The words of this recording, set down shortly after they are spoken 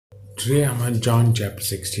Today I'm on John chapter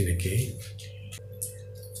 16 again.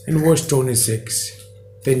 In verse 26,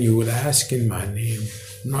 then you will ask in my name,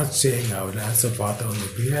 not saying I will ask the Father on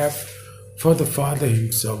your behalf, for the Father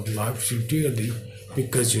himself loves you dearly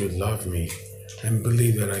because you love me and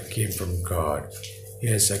believe that I came from God.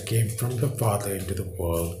 Yes, I came from the Father into the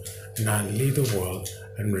world, and I leave the world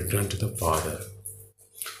and return to the Father.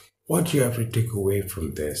 What you have to take away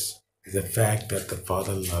from this is the fact that the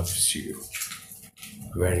Father loves you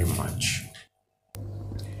very much.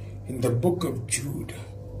 In the book of Jude,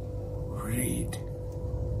 read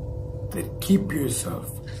that keep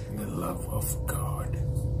yourself in the love of God.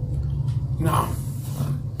 Now,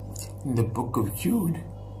 in the book of Jude,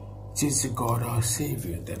 it says God our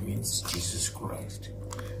Savior, that means Jesus Christ.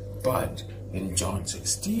 But in John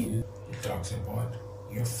 16, it talks about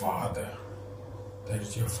your Father, that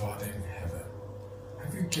is your Father in heaven.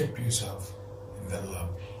 Have you kept yourself in the love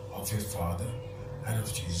of your Father and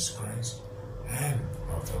of Jesus Christ and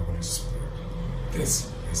of the Holy Spirit?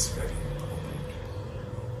 This is very important.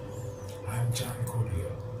 I'm John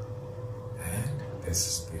Cordial, and this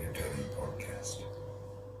has been